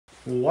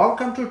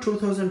Welcome to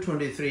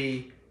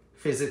 2023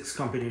 physics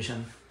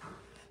competition.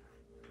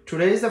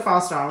 Today is the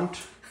first round.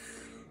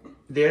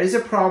 There is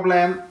a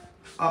problem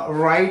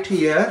right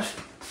here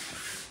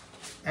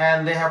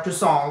and they have to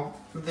solve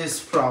this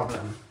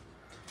problem.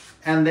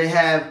 And they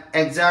have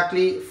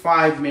exactly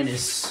 5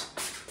 minutes.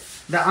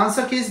 The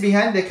answer key is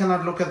behind. They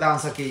cannot look at the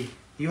answer key.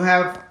 You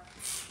have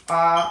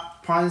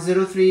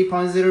 0.03,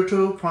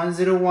 0.02,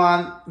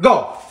 0.01.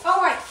 Go!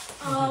 Alright.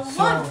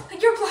 One.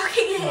 You're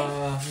blocking it.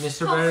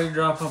 Mr. Barry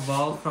dropped a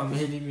ball from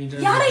 80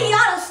 meters.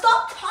 Yada,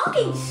 stop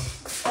talking.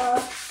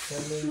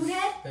 Shoot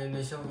it. The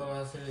initial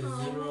velocity is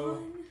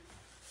 0.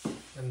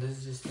 And this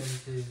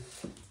distance is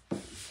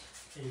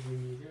 80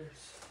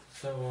 meters.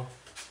 So,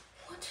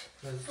 what?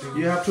 Let's do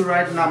You have to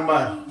write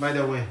number, by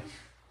the way.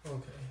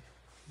 Okay.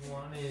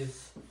 One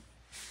is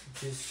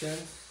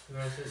distance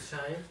versus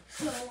time.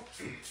 So,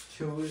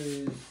 2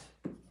 is...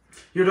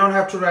 You don't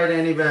have to write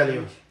any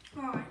value.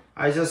 alright.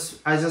 I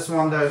just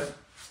want the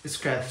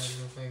sketch.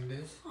 Look like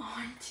this.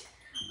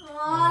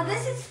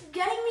 This is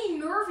getting me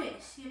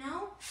nervous, you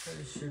know?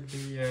 It should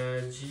be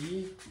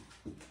G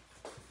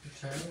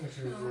time, which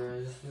is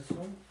just this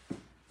one.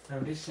 Now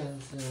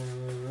distance.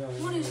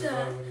 What is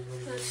that?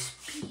 The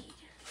speed.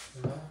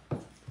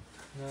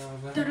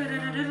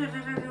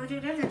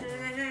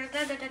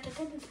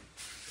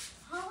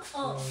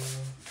 Oh.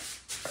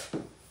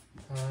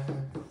 5,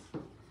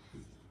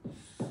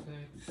 6.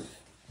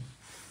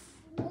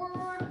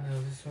 4. No,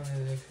 this one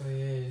is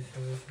actually 8. So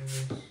this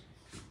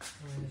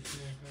one is.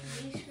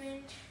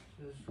 Basement.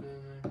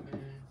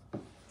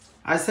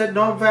 I said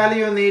no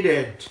value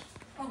needed.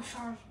 Oh,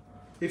 sorry.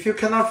 If you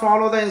cannot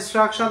follow the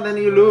instruction, then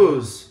you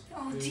lose.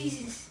 Oh,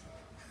 Jesus.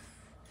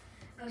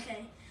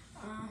 Okay.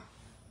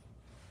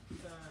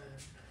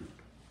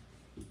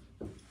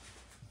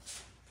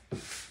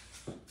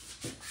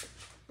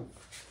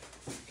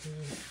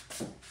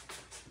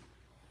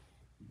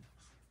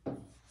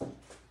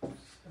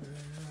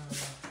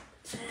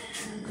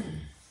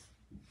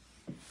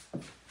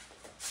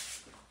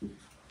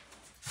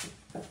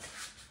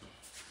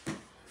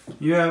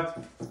 You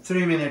have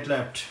 3 minutes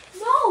left.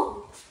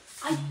 No!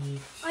 I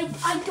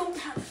don't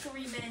have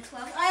 3 minutes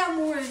left. I have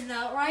more than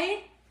that,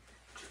 right?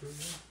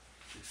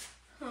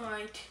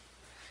 Alright.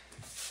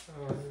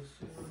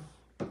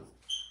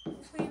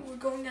 Hopefully we're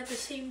going at the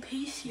same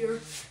pace here.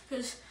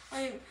 Because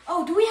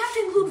oh, do we have to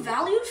include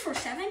values for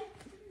 7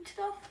 and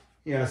stuff?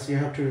 Yes, you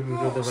have to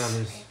include the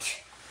values.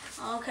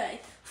 Okay.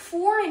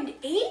 4 and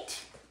 8?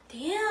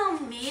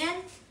 Damn,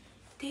 man.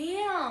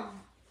 Damn.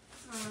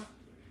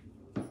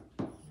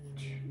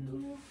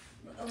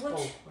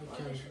 What's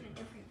this in a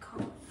different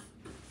color?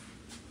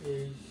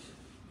 0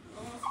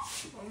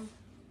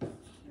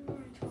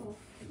 until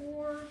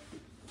 4,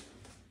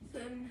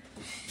 then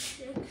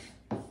 6,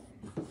 8,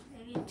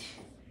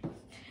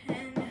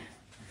 10.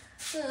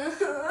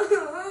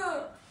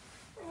 Oh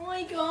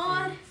my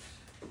god.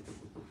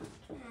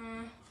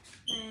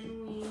 Then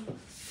we.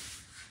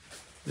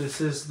 This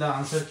is the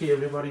answer key.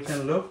 Everybody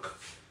can look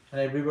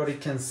and everybody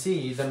can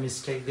see the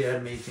mistake they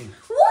are making.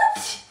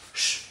 What?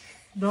 Shh!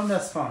 Don't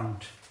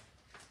respond.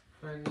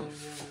 Okay.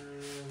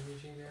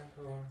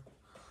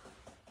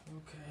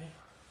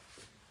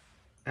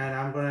 And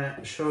I'm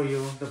gonna show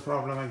you the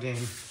problem again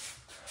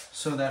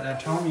so that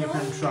at home you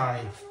can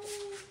try.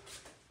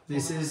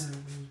 This is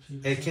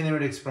a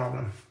kinematics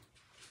problem.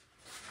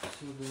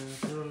 So the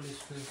total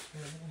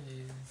displacement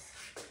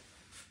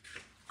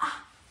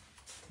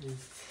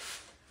is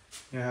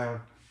You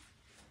have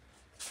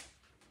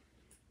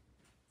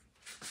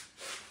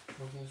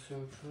okay, so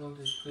total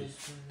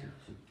displacement is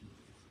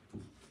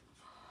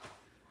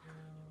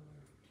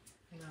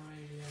now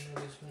area under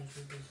this one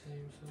should be the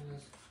same, so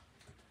that's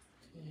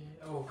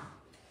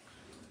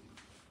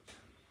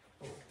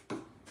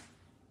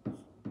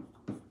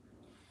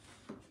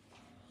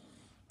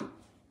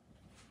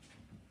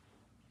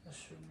that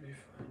should be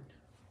fine.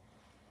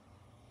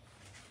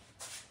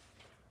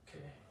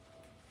 Okay.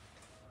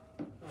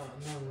 No.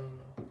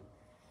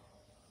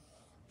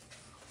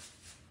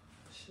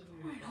 Should be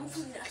Alright, fine.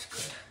 hopefully that's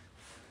good.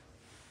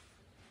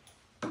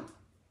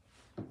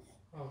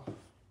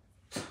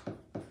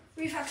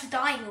 Reef is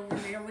dying over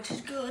there, which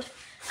is good,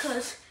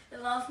 because it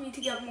allows me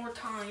to get more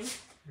time. It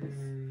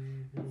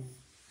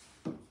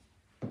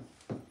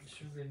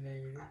should be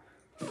negative.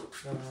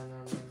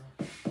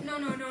 No.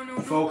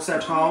 folks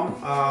at home.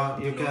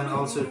 You can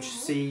also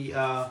see.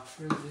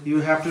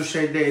 You have to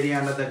shade the area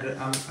under the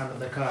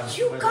card.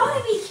 You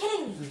gotta be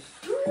kidding me!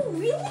 Do you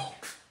really?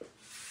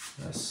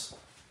 Yes.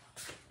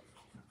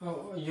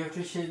 Oh, you have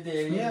to shade the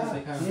area.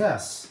 Yeah.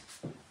 Yes.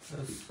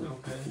 That's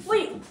okay.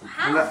 Wait,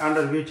 how?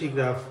 Under VT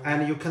graph,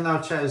 and you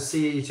cannot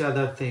see each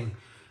other thing.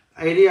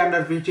 Area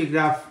under VT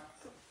graph,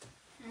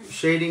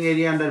 shading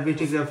area under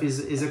VT graph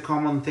is a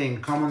common thing,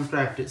 common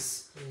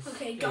practice.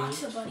 Okay,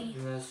 gotcha, buddy.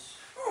 Plus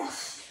Oh,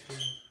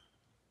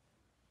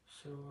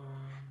 so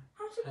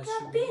how's it that that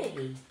should big?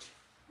 be 8.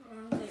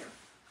 There.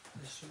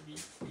 That should be 8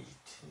 in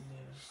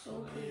there. So the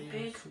pretty area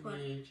big, should but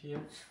be 8 here.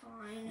 it's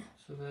fine.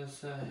 So that's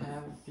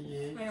half the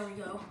 8. There we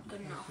go. Good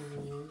That enough. should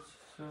be 8.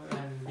 So So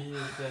and B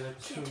is the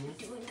 2.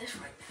 Doing this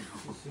right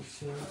now.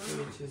 16,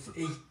 which is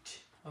 8.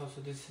 Also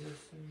this is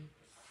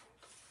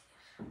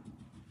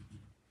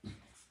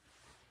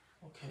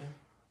okay.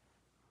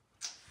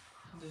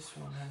 This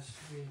one has to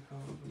be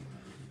probably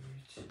my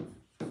image.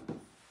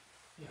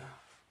 Yeah.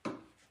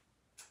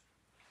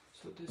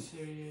 So this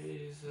area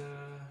is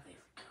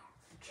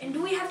And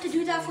do we have to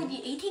do that for the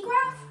AT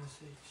graph?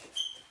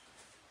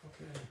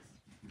 Okay.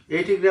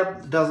 AT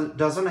graph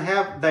doesn't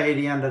have the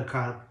AD under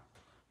curve.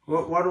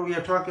 What are we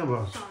talking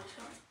about? Sorry.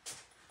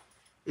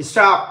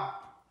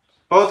 Stop.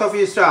 Both of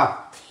you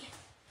stop.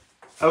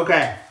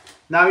 Okay.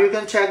 Now you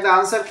can check the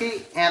answer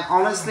key and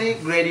honestly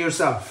grade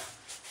yourself.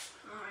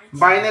 Alright.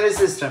 Binary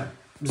system.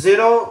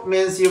 0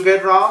 means you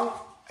get wrong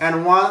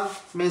and 1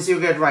 means you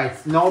get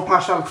right. No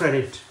partial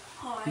credit.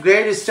 Alright.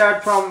 Grade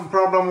start from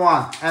problem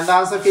 1 and the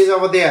answer key is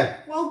over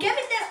there. Well,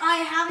 given that I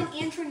haven't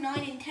answered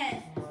 9 and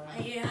 10,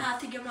 I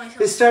have to give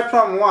myself... Start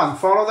from 1.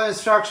 Follow the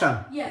instruction.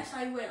 Yes,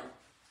 I will.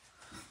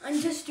 I'm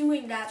just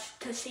doing that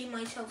to save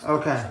myself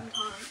Okay. some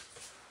time.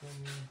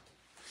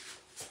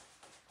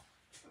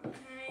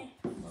 Okay.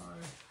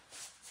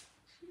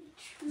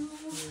 2,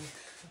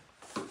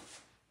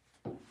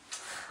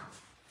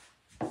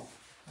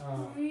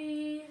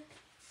 3,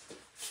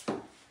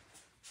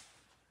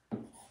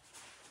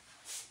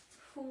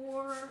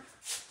 4,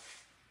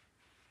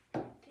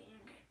 dang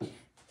it,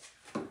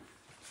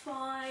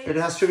 5, It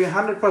has to be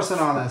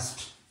 100%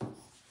 honest.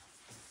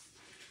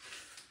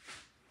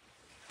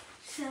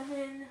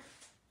 7.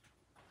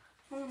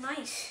 Oh,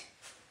 nice.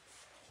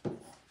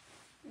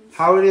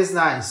 How it is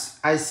nice.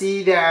 I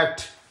see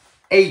that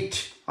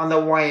 8 on the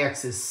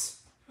y-axis.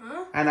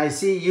 Huh? And I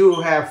see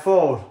you have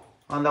 4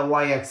 on the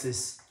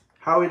y-axis.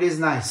 How it is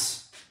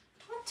nice.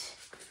 What?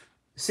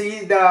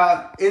 See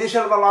the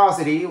initial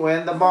velocity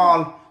when the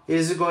ball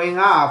is going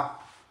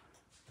up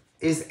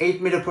is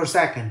 8 meters per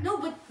second. No,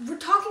 but we're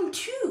talking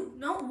 2,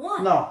 not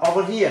 1. No,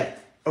 over here.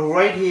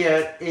 Right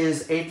here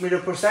is 8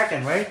 meters per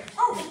second, right?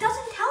 Oh, it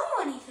doesn't tell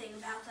you anything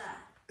about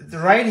that.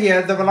 Right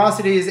here, the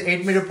velocity is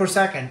 8 meters per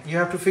second. You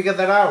have to figure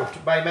that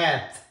out by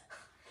math.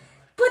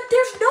 But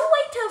there's no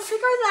way to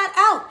figure that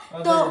out.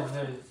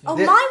 there is.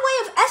 My way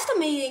of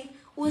estimating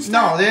was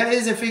No, that... there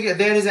is a figure.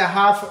 There is a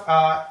half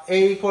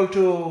A equal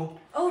to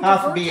Oh,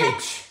 half the BH.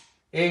 vertex?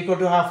 A equal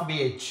to half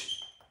BH.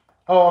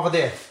 Oh, over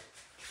there.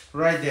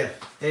 Right there.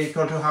 A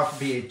equal to half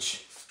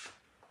BH.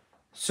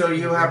 So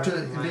you have to,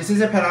 this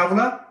is a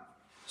parabola.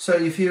 So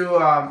if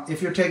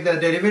you take the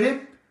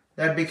derivative,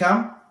 that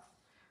become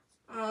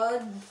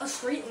a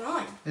straight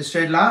line. a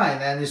straight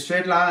line. And the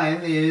straight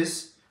line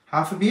is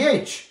half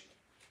BH.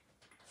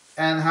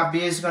 And half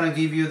BH is going to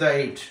give you the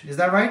 8. Is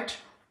that right?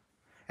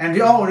 And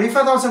oh,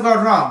 Rifat also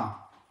got wrong.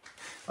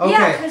 Okay.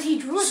 Yeah, because he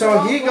drew it the So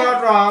wrong he way.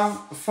 got wrong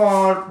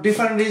for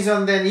different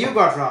reason than you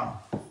got wrong.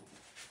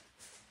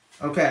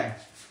 Okay.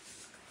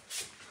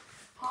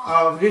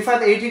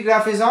 Rifat 80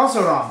 graph is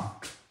also wrong.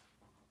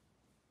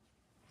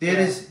 There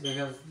is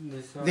because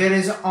this one. there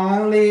is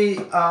only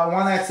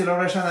one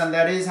acceleration, and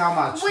that is how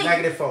much? Wait,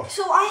 -4.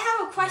 So I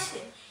have a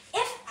question.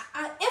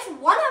 If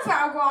one of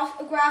our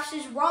graphs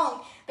is wrong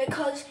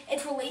because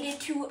it's related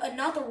to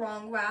another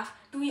wrong graph,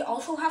 do we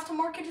also have to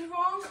mark it as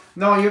wrong?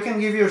 No, you can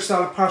give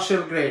yourself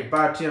partial grade,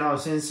 but you know,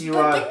 since you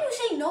But are didn't you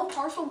say no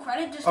partial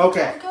credit just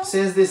okay, a ago?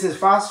 since this is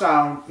fast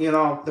round, you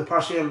know, the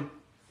partial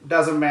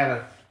doesn't matter.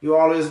 You're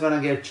always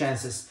gonna get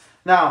chances.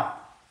 Now,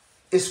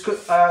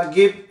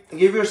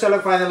 give yourself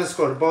a final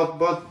score.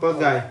 Both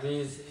guys.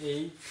 These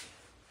 8.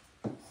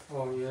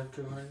 Oh, you have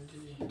 200.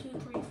 2,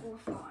 3, 4,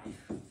 5.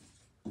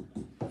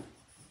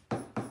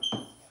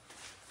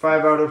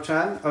 5 out of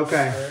 10.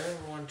 Okay.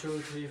 1, 2,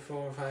 3,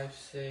 4, 5,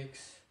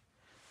 6,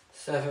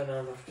 7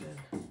 out of 10.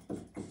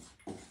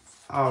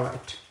 All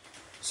right.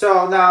 So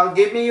now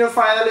give me your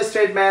final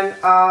statement.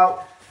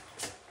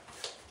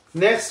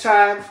 Next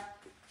time,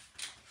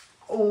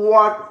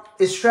 what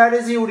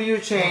strategy would you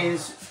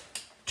change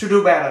to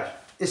do better?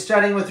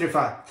 Starting with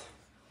Rifat.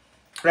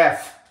 Ref.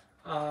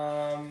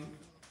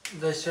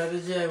 The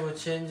strategy I would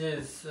change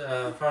is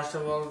first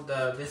of all,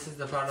 this is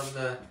the part of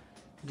the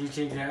DT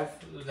graph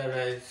that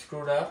I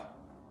screwed up.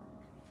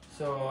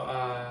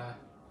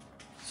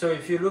 So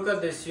if you look at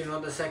this, you know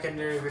the second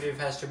derivative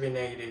has to be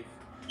negative.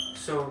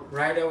 So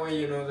right away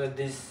you know that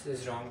this is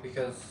wrong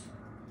because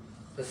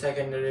the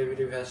second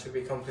derivative has to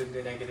be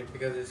completely negative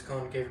because it's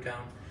concave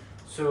down.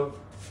 So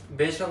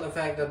based on the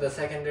fact that the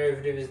second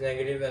derivative is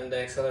negative and the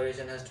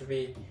acceleration has to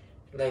be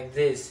like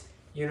this,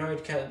 you know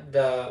it can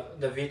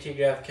the VT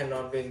graph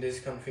cannot be in this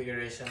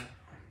configuration.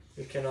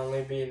 It can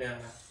only be in a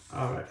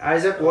All right.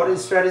 Isaac, what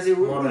strategy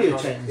would you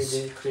change?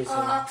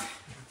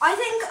 I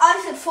think I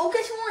should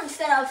focus more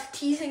instead of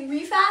teasing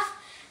Rifat,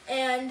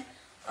 and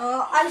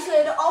I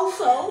should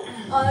also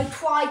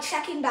try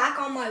checking back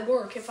on my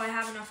work if I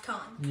have enough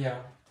time. Yeah,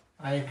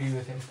 I agree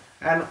with him.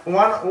 And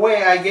one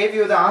way I gave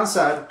you the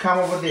answer, come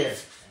over there.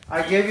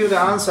 I gave you the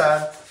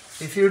answer.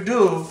 If you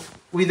do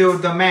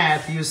without the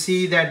math, you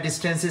see that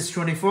distance is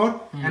 24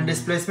 and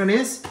displacement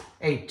is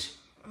 8.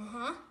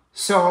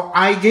 So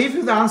I gave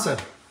you the answer.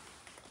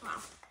 Wow.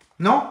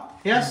 No?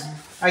 Yes?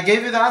 I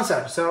gave you the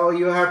answer, so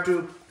you have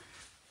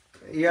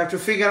to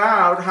figure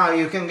out how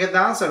you can get the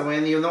answer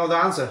when you know the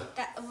answer.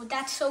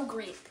 That's so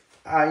great.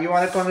 You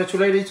want to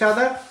congratulate each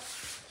other?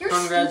 You're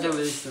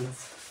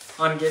Congratulations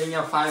on getting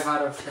a 5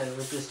 out of 10,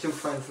 which is 2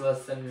 points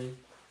less than me.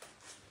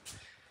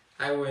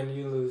 I win,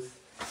 you lose.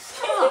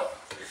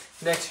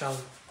 Next round.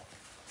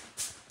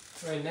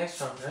 Wait, next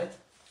round, right?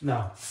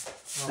 No.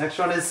 Oh. Next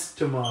one is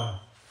tomorrow.